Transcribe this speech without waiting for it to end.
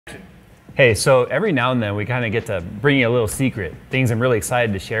Hey, so every now and then we kind of get to bring you a little secret, things I'm really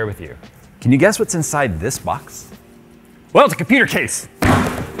excited to share with you. Can you guess what's inside this box? Well, it's a computer case.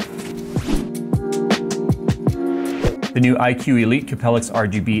 The new iQ Elite Capellix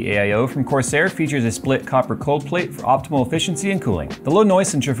RGB AIO from Corsair features a split copper cold plate for optimal efficiency and cooling. The low noise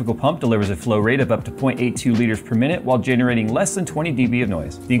centrifugal pump delivers a flow rate of up to 0.82 liters per minute while generating less than 20 dB of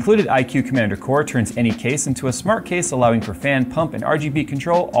noise. The included iQ Commander core turns any case into a smart case, allowing for fan, pump, and RGB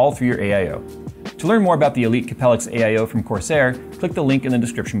control all through your AIO. To learn more about the Elite Capellix AIO from Corsair, click the link in the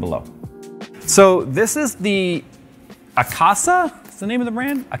description below. So this is the Akasa, what's the name of the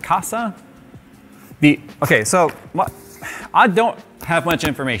brand? Akasa? Okay, so I don't have much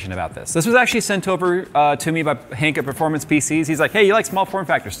information about this. This was actually sent over to me by Hank at Performance PCs. He's like, hey, you like small form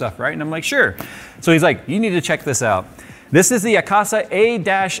factor stuff, right? And I'm like, sure. So he's like, you need to check this out. This is the Akasa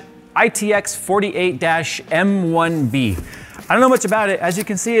A-ITX 48-M1B. I don't know much about it. As you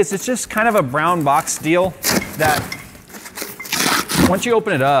can see, it's just kind of a brown box deal that once you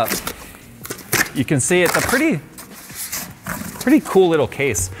open it up, you can see it's a pretty cool little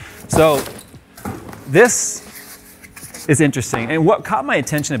case. So this is interesting. And what caught my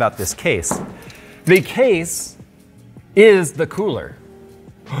attention about this case, the case is the cooler.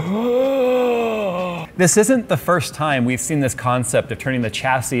 This isn't the first time we've seen this concept of turning the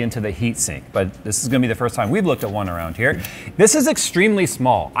chassis into the heatsink, but this is gonna be the first time we've looked at one around here. This is extremely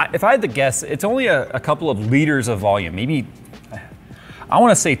small. If I had to guess, it's only a couple of liters of volume, maybe, I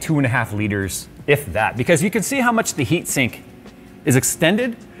wanna say 2.5 liters, if that, because you can see how much the heatsink is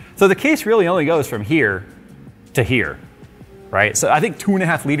extended. So the case really only goes from here to here, right? So I think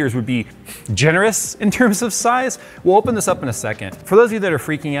 2.5 liters would be generous in terms of size. We'll open this up in a second. For those of you that are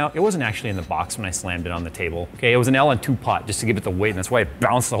freaking out, it wasn't actually in the box when I slammed it on the table. Okay, it was an Allen-2 pot just to give it the weight, and that's why it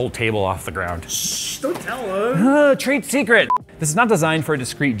bounced the whole table off the ground. Shh, don't tell them. Trade secret. This is not designed for a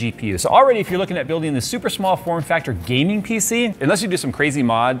discrete GPU. So already if you're looking at building this super small form factor gaming PC, unless you do some crazy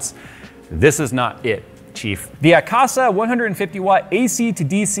mods, this is not it, Chief. The Akasa 150 watt AC to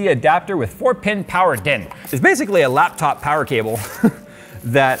DC adapter with 4-pin power DIN. It's basically a laptop power cable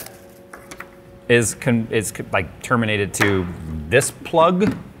that is like terminated to this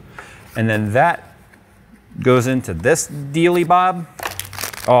plug, and then that goes into this dealy bob.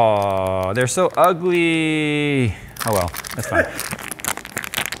 Oh, they're so ugly. Oh well, that's fine.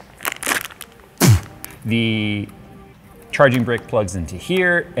 The charging brick plugs into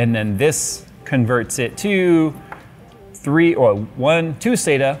here, and then this converts it to 2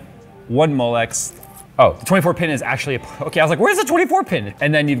 SATA, 1 Molex. Oh, the 24 pin is actually, okay, I was like, where's the 24 pin?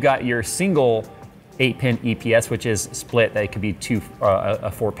 And then you've got your single 8-pin EPS, which is split, that it could be a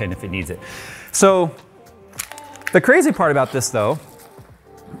 4-pin if it needs it. So the crazy part about this though,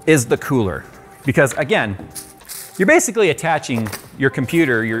 is the cooler. Because again, you're basically attaching your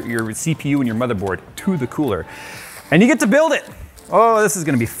computer, your CPU and your motherboard to the cooler. And you get to build it. Oh, this is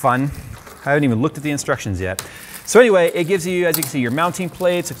gonna be fun. I haven't even looked at the instructions yet. So anyway, it gives you, as you can see, your mounting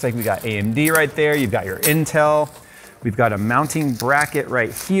plates. Looks like we got AMD right there. You've got your Intel. We've got a mounting bracket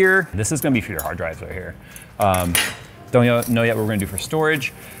right here. This is gonna be for your hard drives right here. Don't know yet what we're gonna do for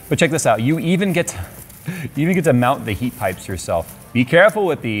storage, but check this out. You even get to mount the heat pipes yourself. Be careful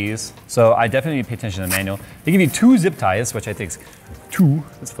with these. So I definitely need to pay attention to the manual. They give you 2 zip ties, which I think is 2,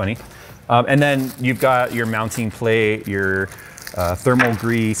 that's funny. And then you've got your mounting plate, your thermal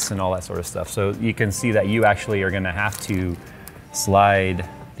grease and all that sort of stuff. So you can see that you actually are gonna have to slide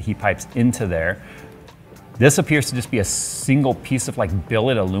the heat pipes into there. This appears to just be a single piece of like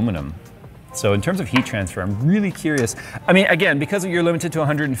billet aluminum. So in terms of heat transfer, I'm really curious. I mean, again, because you're limited to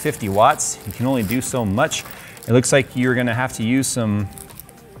 150 watts, you can only do so much. It looks like you're gonna have to use some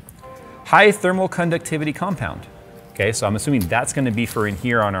high thermal conductivity compound. Okay, so I'm assuming that's gonna be for in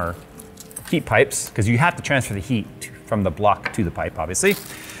here on our heat pipes, because you have to transfer the heat from the block to the pipe, obviously.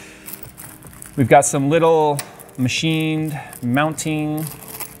 We've got some little machined mounting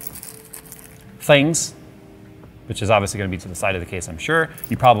things, which is obviously gonna be to the side of the case, I'm sure.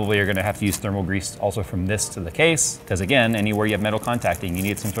 You probably are gonna have to use thermal grease also from this to the case, because again, anywhere you have metal contacting, you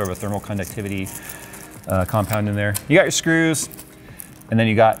need some sort of a thermal conductivity compound in there. You got your screws, and then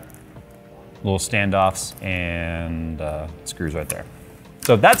you got little standoffs and screws right there.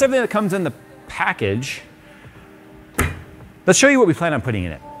 So that's everything that comes in the package. Let's show you what we plan on putting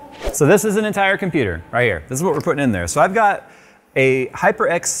in it. So this is an entire computer right here. This is what we're putting in there. So I've got a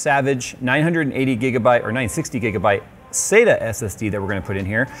HyperX Savage 980 gigabyte or 960 gigabyte SATA SSD that we're gonna put in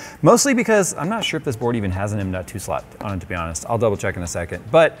here, mostly because I'm not sure if this board even has an M.2 slot on it, to be honest. I'll double check in a second.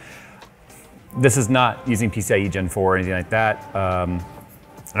 But this is not using PCIe Gen 4 or anything like that.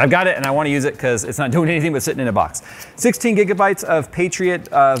 And I've got it and I want to use it because it's not doing anything but sitting in a box. 16 gigabytes of Patriot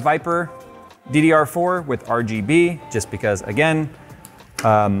Viper DDR4 with RGB, just because, again,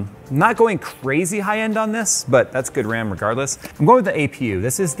 not going crazy high end on this, but that's good RAM regardless. I'm going with the APU.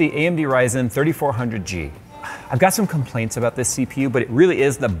 This is the AMD Ryzen 3400G. I've got some complaints about this CPU, but it really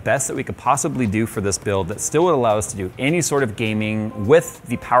is the best that we could possibly do for this build that still would allow us to do any sort of gaming with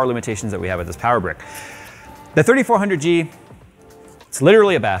the power limitations that we have with this power brick. The 3400G, it's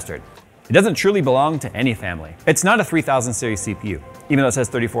literally a bastard. It doesn't truly belong to any family. It's not a 3000 series CPU, even though it says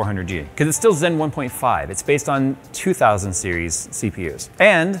 3400G, because it's still Zen 1.5. It's based on 2000 series CPUs.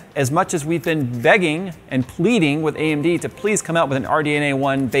 And as much as we've been begging and pleading with AMD to please come out with an RDNA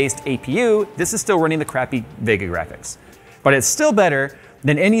 1 based APU, this is still running the crappy Vega graphics. But it's still better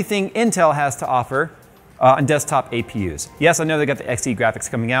than anything Intel has to offer on desktop APUs. Yes, I know they got the XE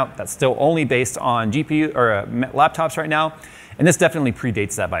graphics coming out. That's still only based on GPU or laptops right now. And this definitely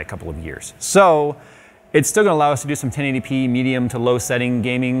predates that by a couple of years. So it's still gonna allow us to do some 1080p medium to low setting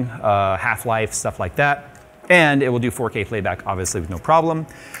gaming, half-life, stuff like that. And it will do 4K playback, obviously, with no problem.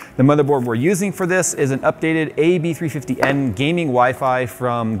 The motherboard we're using for this is an updated AB350N gaming Wi-Fi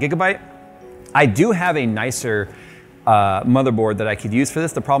from Gigabyte. I do have a nicer motherboard that I could use for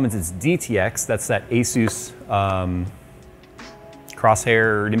this. The problem is it's DTX, that's that Asus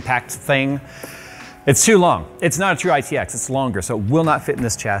crosshair impact thing. It's too long. It's not a true ITX, it's longer, so it will not fit in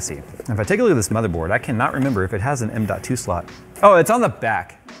this chassis. If I take a look at this motherboard, I cannot remember if it has an M.2 slot. Oh, it's on the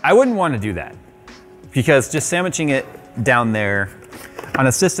back. I wouldn't want to do that, because just sandwiching it down there on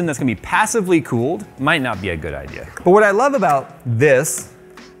a system that's gonna be passively cooled might not be a good idea. But what I love about this,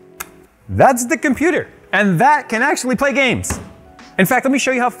 that's the computer, and that can actually play games. In fact, let me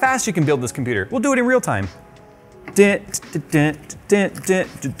show you how fast you can build this computer. We'll do it in real time.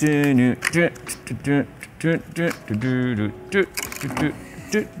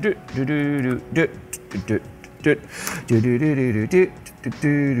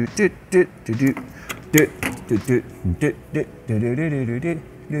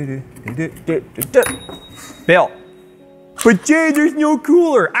 Bail. But Jay, there's no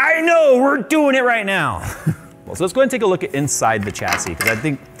cooler. I know, we're doing it right now. Well, so let's go ahead and take a look at inside the chassis, because I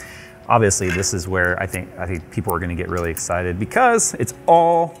think obviously this is where I think people are gonna get really excited, because it's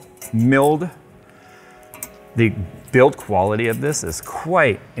all milled. The build quality of this is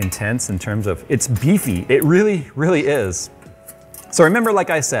quite intense in terms of, it's beefy. It really, really is. So remember, like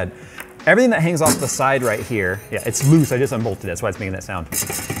I said, everything that hangs off the side right here, yeah, it's loose, I just unbolted it, that's why it's making that sound.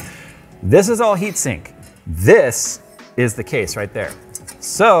 This is all heatsink. This is the case right there.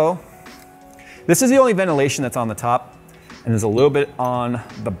 So, this is the only ventilation that's on the top, and there's a little bit on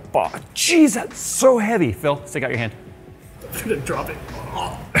the bottom. Jeez, that's so heavy. Phil, stick out your hand. I'm gonna drop it.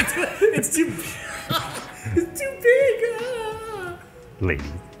 Oh, it's too it's too big. Lady.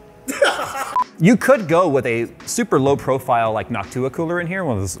 You could go with a super low profile like Noctua cooler in here,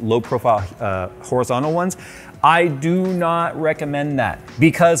 one of those low profile horizontal ones. I do not recommend that,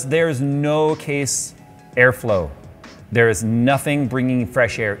 because there's no case airflow. There is nothing bringing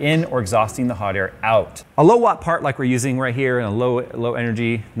fresh air in or exhausting the hot air out. A low watt part like we're using right here, and a low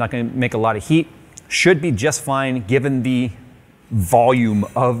energy, not gonna make a lot of heat, should be just fine given the volume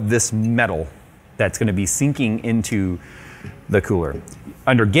of this metal that's gonna be sinking into the cooler.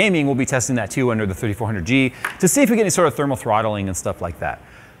 Under gaming, we'll be testing that too under the 3400G to see if we get any sort of thermal throttling and stuff like that.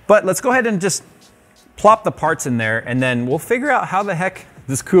 But let's go ahead and just plop the parts in there, and then we'll figure out how the heck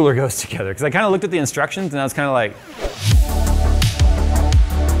this cooler goes together. Because I kind of looked at the instructions and I was kind of like,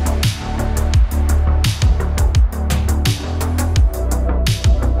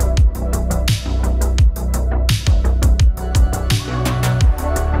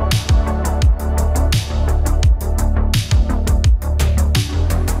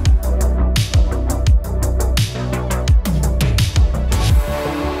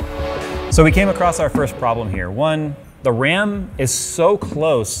 so we came across our first problem here. One, the RAM is so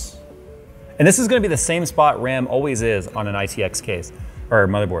close, and this is gonna be the same spot RAM always is on an ITX case, or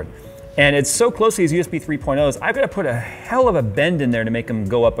motherboard. And it's so close to these USB 3.0s, I've gotta put a hell of a bend in there to make them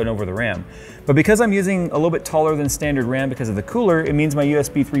go up and over the RAM. But because I'm using a little bit taller than standard RAM because of the cooler, it means my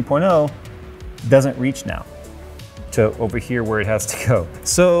USB 3.0 doesn't reach now to over here where it has to go.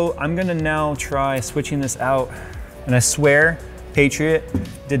 So I'm gonna now try switching this out, and I swear, Patriot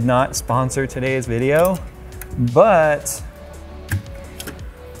did not sponsor today's video, but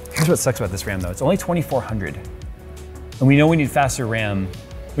here's what sucks about this RAM though. It's only 2400, and we know we need faster RAM.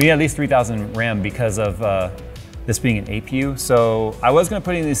 We need at least 3000 RAM because of this being an APU. So I was gonna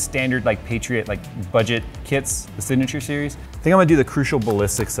put in these standard like Patriot like budget kits, the Signature series. I think I'm gonna do the Crucial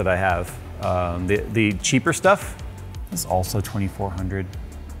Ballistics that I have. The cheaper stuff is also 2400.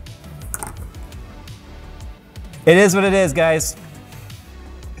 It is what it is, guys.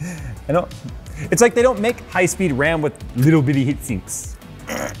 I don't, it's like they don't make high-speed RAM with little bitty heat sinks.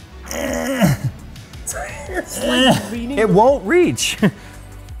 It won't reach.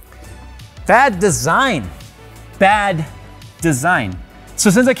 Bad design. Bad design. So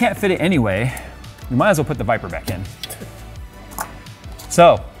since I can't fit it anyway, we might as well put the Viper back in.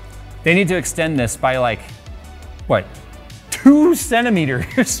 So they need to extend this by like, what? 2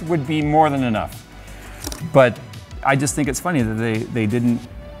 centimeters would be more than enough. But I just think it's funny that they didn't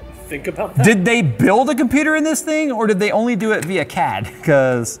think about that. Did they build a computer in this thing, or did they only do it via CAD?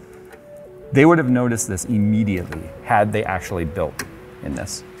 Because they would have noticed this immediately had they actually built in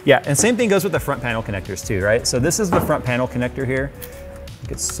this. Yeah, and same thing goes with the front panel connectors too, right? So this is the front panel connector here.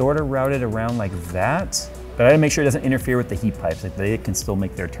 It's sort of routed around like that, but I gotta make sure it doesn't interfere with the heat pipes. Like they can still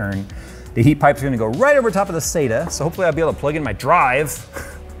make their turn. The heat pipes are gonna go right over top of the SATA, so hopefully I'll be able to plug in my drive.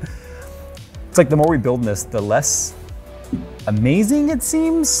 It's like the more we build this, the less amazing it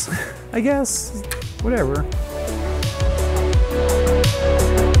seems, I guess. Whatever.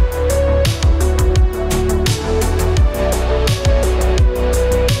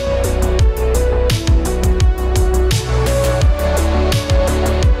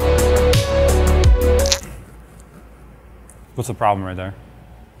 What's the problem right there?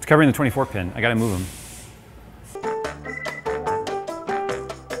 It's covering the 24 pin. I gotta move them.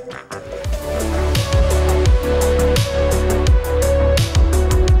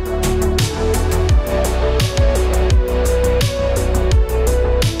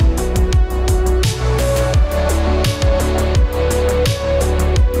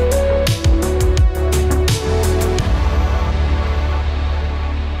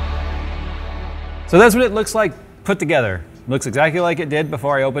 So that's what it looks like put together. Looks exactly like it did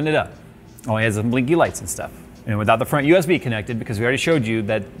before I opened it up. Only has some blinky lights and stuff. And without the front USB connected, because we already showed you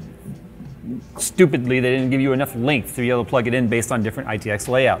that stupidly they didn't give you enough length to be able to plug it in based on different ITX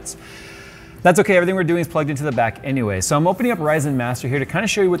layouts. That's okay, everything we're doing is plugged into the back anyway. So I'm opening up Ryzen Master here to kind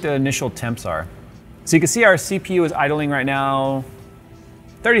of show you what the initial temps are. So you can see our CPU is idling right now,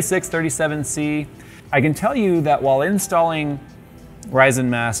 36, 37C. I can tell you that while installing Ryzen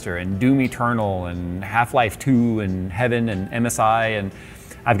Master and Doom Eternal and Half-Life 2 and Heaven and MSI, and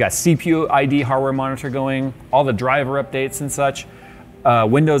I've got CPU ID hardware monitor going, all the driver updates and such,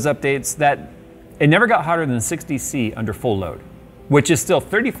 Windows updates, that it never got hotter than 60C under full load, which is still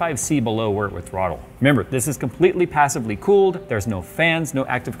 35C below where it would throttle. Remember, this is completely passively cooled. There's no fans, no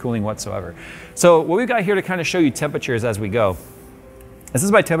active cooling whatsoever. So what we've got here to kind of show you temperatures as we go. This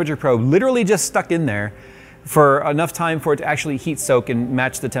is my temperature probe, literally just stuck in there for enough time for it to actually heat soak and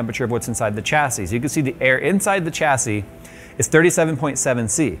match the temperature of what's inside the chassis. So you can see the air inside the chassis is 37.7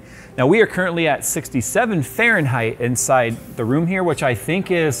 C. Now we are currently at 67 Fahrenheit inside the room here, which I think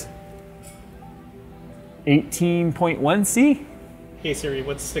is 18.1 C. Hey Siri,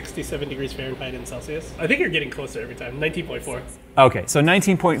 what's 67 degrees Fahrenheit in Celsius? I think you're getting closer every time, 19.4. Okay, so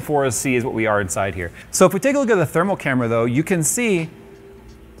 19.4 C is what we are inside here. So if we take a look at the thermal camera though, you can see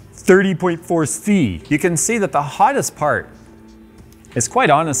 30.4 C. You can see that the hottest part is quite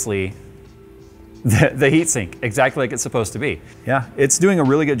honestly the heatsink, exactly like it's supposed to be. Yeah, it's doing a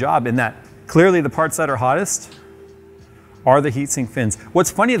really good job in that clearly the parts that are hottest are the heatsink fins. What's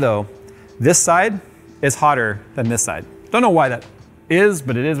funny though, this side is hotter than this side. Don't know why that is,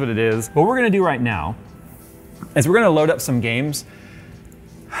 but it is what it is. What we're gonna do right now is we're gonna load up some games,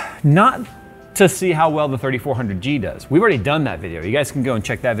 not to see how well the 3400G does. We've already done that video. You guys can go and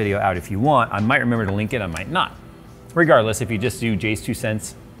check that video out if you want. I might remember to link it, I might not. Regardless, if you just do Jay's 2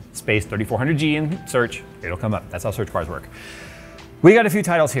 cents space 3400G and search, it'll come up. That's how search bars work. We got a few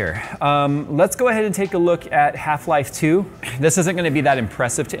titles here. Let's go ahead and take a look at Half-Life 2. This isn't gonna be that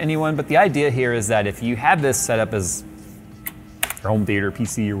impressive to anyone, but the idea here is that if you have this set up as your home theater,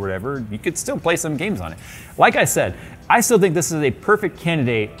 PC or whatever, you could still play some games on it. Like I said, I still think this is a perfect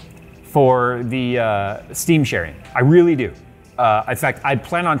candidate for the Steam sharing. I really do. In fact, I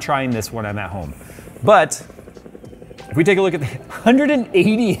plan on trying this when I'm at home. But if we take a look at the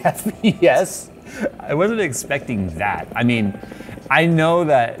 180 FPS, I wasn't expecting that. I mean, I know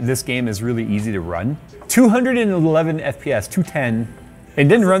that this game is really easy to run. 211 FPS, 210. It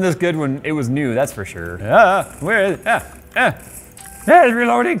didn't run this good when it was new, that's for sure. Where is it? It's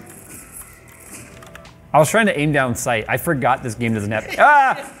reloading. I was trying to aim down sight. I forgot this game doesn't have,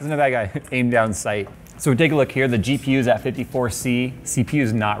 isn't a bad guy, aim down sight. So we take a look here, the GPU is at 54C. CPU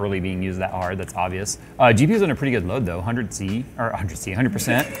is not really being used that hard, that's obvious. GPU is on a pretty good load though, 100C, or 100C,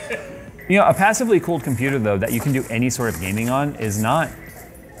 100%. You know, a passively cooled computer though that you can do any sort of gaming on is not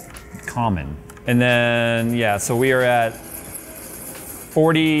common. And then, yeah, so we are at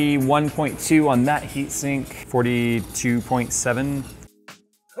 41.2 on that heatsink, 42.7.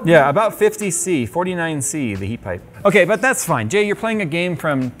 Yeah, about 50C, 49C, the heat pipe. Okay, but that's fine. Jay, you're playing a game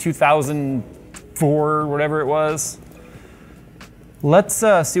from 2004, whatever it was. Let's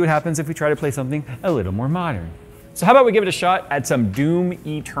see what happens if we try to play something a little more modern. So how about we give it a shot at some Doom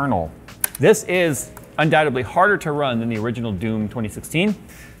Eternal. This is undoubtedly harder to run than the original Doom 2016.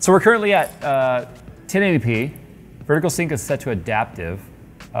 So we're currently at 1080p. Vertical sync is set to adaptive.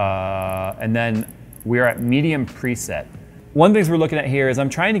 And then we're at medium preset. One of the things we're looking at here is I'm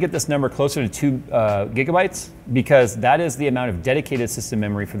trying to get this number closer to 2 gigabytes because that is the amount of dedicated system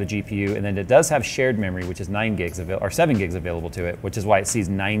memory for the GPU, and then it does have shared memory, which is 9 gigs or 7 gigs available to it, which is why it sees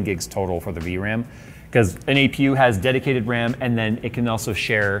 9 gigs total for the VRAM, because an APU has dedicated RAM and then it can also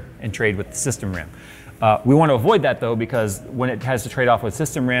share and trade with the system RAM. We want to avoid that though, because when it has to trade off with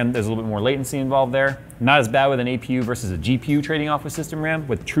system RAM, there's a little bit more latency involved there. Not as bad with an APU versus a GPU trading off with system RAM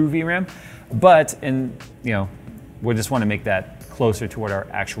with true VRAM, but we just want to make that closer to what our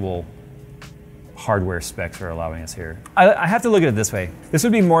actual hardware specs are allowing us here. I have to look at it this way. This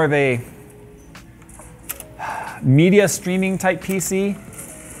would be more of a media streaming type PC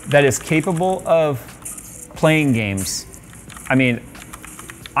that is capable of playing games. I mean,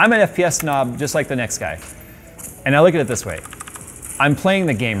 I'm an FPS snob just like the next guy. And I look at it this way. I'm playing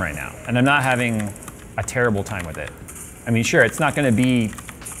the game right now and I'm not having a terrible time with it. I mean, sure, it's not going to be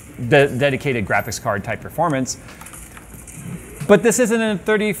the dedicated graphics card type performance, but this isn't a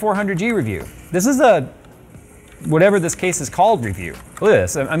 3400G review. This is a, whatever this case is called, review. Look at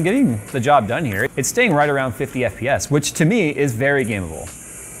this, I'm getting the job done here. It's staying right around 50 FPS, which to me is very gameable.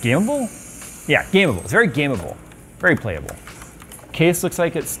 Gameable? Yeah, gameable, it's very gameable, very playable. Case looks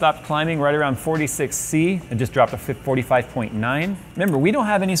like it stopped climbing right around 46C and just dropped to 45.9. Remember, we don't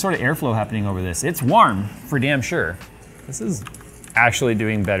have any sort of airflow happening over this. It's warm for damn sure. This is actually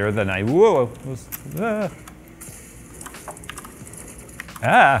doing better than I,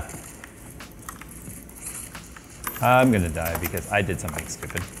 I'm gonna die because I did something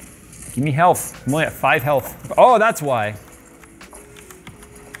stupid. Give me health, I'm only at 5 health. Oh, that's why.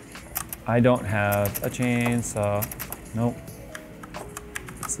 I don't have a chainsaw, nope.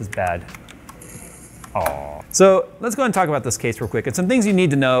 This is bad. Oh. So let's go and talk about this case real quick and some things you need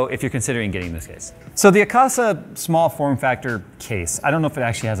to know if you're considering getting this case. So the Akasa small form factor case, I don't know if it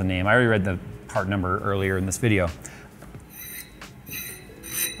actually has a name. I already read the part number earlier in this video.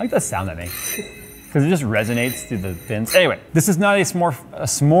 I like the sound that makes, because it just resonates through the pins. Anyway, this is not a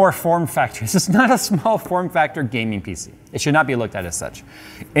small form factor. This is not a small form factor gaming PC. It should not be looked at as such.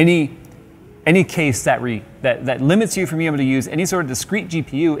 Any case that limits you from being able to use any sort of discrete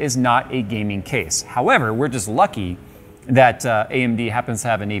GPU is not a gaming case. However, we're just lucky that AMD happens to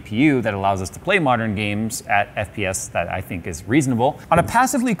have an APU that allows us to play modern games at FPS that I think is reasonable on a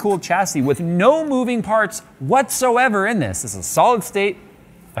passively cooled chassis with no moving parts whatsoever in this. This is a solid state.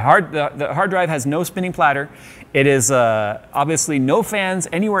 The hard drive has no spinning platter. It is obviously no fans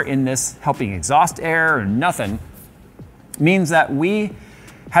anywhere in this helping exhaust air or nothing. Means that we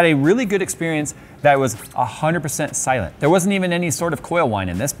had a really good experience that was 100% silent. There wasn't even any sort of coil whine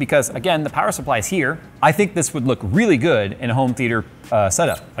in this because, again, the power supply is here. I think this would look really good in a home theater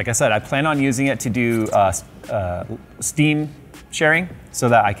setup. Like I said, I plan on using it to do Steam sharing so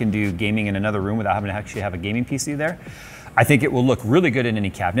that I can do gaming in another room without having to actually have a gaming PC there. I think it will look really good in any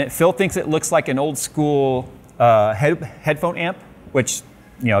cabinet. Phil thinks it looks like an old school headphone amp, which,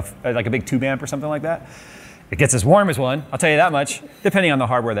 like a big tube amp or something like that. It gets as warm as one, I'll tell you that much, depending on the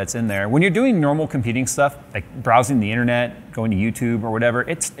hardware that's in there. When you're doing normal computing stuff, like browsing the internet, going to YouTube or whatever,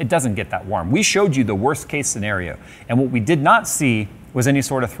 it doesn't get that warm. We showed you the worst case scenario, and what we did not see was any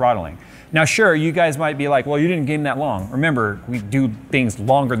sort of throttling. Now sure, you guys might be like, well, you didn't game that long. Remember, we do things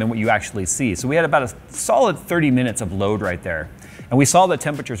longer than what you actually see. So we had about a solid 30 minutes of load right there. And we saw the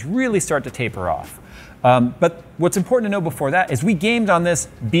temperatures really start to taper off. But what's important to know before that is we gamed on this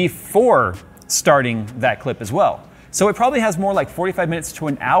before starting that clip as well. So it probably has more like 45 minutes to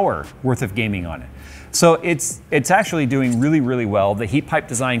an hour worth of gaming on it. So it's actually doing really, really well. The heat pipe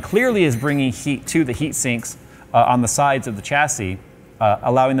design clearly is bringing heat to the heat sinks on the sides of the chassis,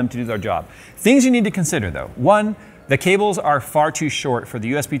 allowing them to do their job. Things you need to consider though. One, the cables are far too short for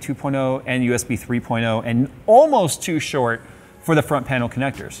the USB 2.0 and USB 3.0 and almost too short for the front panel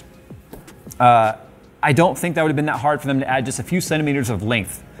connectors. I don't think that would have been that hard for them to add just a few centimeters of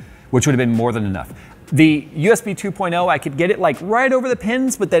length, which would have been more than enough. The USB 2.0, I could get it like right over the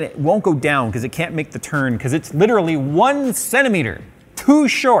pins, but then it won't go down because it can't make the turn because it's literally 1 centimeter too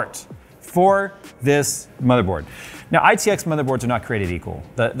short for this motherboard. Now, ITX motherboards are not created equal.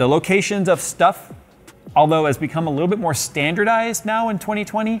 The locations of stuff, although has become a little bit more standardized now in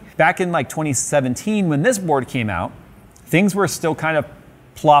 2020, back in like 2017 when this board came out, things were still kind of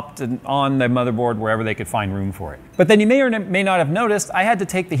plopped on the motherboard wherever they could find room for it. But then you may or may not have noticed I had to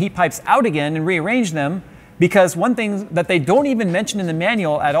take the heat pipes out again and rearrange them, because one thing that they don't even mention in the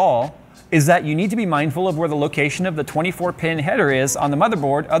manual at all is that you need to be mindful of where the location of the 24-pin header is on the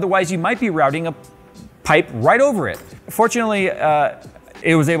motherboard. Otherwise, you might be routing a pipe right over it. Fortunately,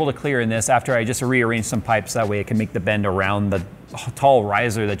 it was able to clear in this after I just rearranged some pipes. That way it can make the bend around the tall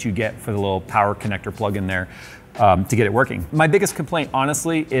riser that you get for the little power connector plug in there to get it working. My biggest complaint,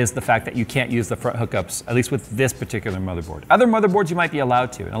 honestly, is the fact that you can't use the front hookups, at least with this particular motherboard. Other motherboards you might be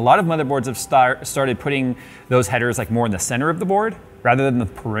allowed to, and a lot of motherboards have started putting those headers like more in the center of the board rather than the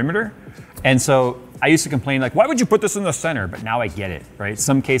perimeter. And so I used to complain like, why would you put this in the center? But now I get it, right?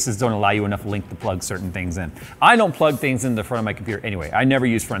 Some cases don't allow you enough link to plug certain things in. I don't plug things in the front of my computer anyway. I never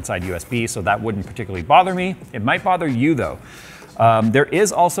use front side USB, so that wouldn't particularly bother me. It might bother you though. There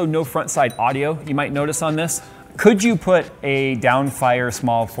is also no front side audio, you might notice on this. Could you put a downfire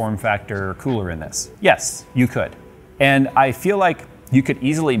small form factor cooler in this? Yes, you could. And I feel like you could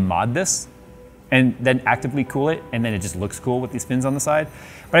easily mod this and then actively cool it, and then it just looks cool with these fins on the side.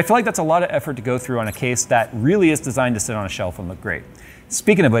 But I feel like that's a lot of effort to go through on a case that really is designed to sit on a shelf and look great.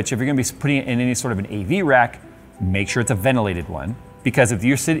 Speaking of which, if you're gonna be putting it in any sort of an AV rack, make sure it's a ventilated one. Because if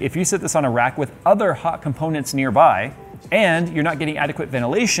you sit this on a rack with other hot components nearby, and you're not getting adequate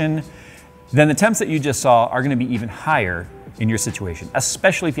ventilation, then the temps that you just saw are gonna be even higher in your situation,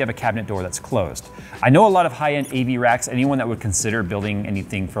 especially if you have a cabinet door that's closed. I know a lot of high-end AV racks, anyone that would consider building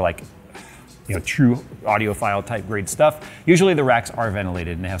anything for like, true audiophile type grade stuff, usually the racks are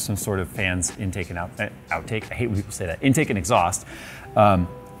ventilated and they have some sort of fans intake and outtake. I hate when people say that, intake and exhaust. But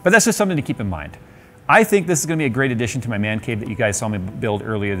that's just something to keep in mind. I think this is gonna be a great addition to my man cave that you guys saw me build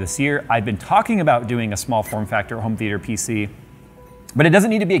earlier this year. I've been talking about doing a small form factor home theater PC, but it doesn't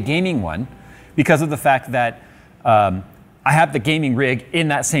need to be a gaming one because of the fact that I have the gaming rig in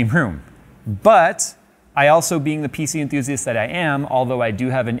that same room. But I also, being the PC enthusiast that I am, although I do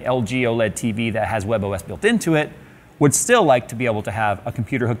have an LG OLED TV that has WebOS built into it, would still like to be able to have a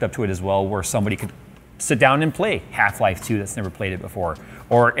computer hooked up to it as well, where somebody could sit down and play Half-Life 2 that's never played it before,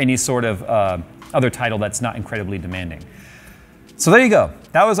 or any sort of other title that's not incredibly demanding. So there you go.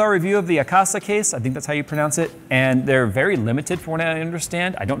 That was our review of the Akasa case. I think that's how you pronounce it. And they're very limited from what I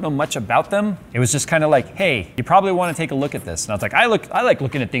understand. I don't know much about them. It was just kind of like, hey, you probably want to take a look at this. And I was like, I like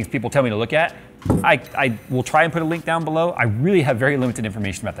looking at things people tell me to look at. I will try and put a link down below. I really have very limited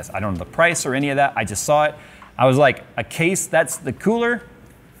information about this. I don't know the price or any of that. I just saw it. I was like, a case that's the cooler.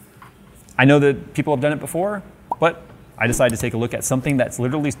 I know that people have done it before, but I decided to take a look at something that's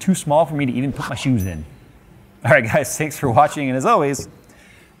literally too small for me to even put my shoes in. All right, guys, thanks for watching. And as always,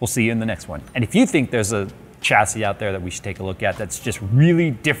 we'll see you in the next one. And if you think there's a chassis out there that we should take a look at that's just really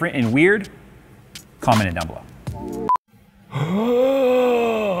different and weird, comment it down below.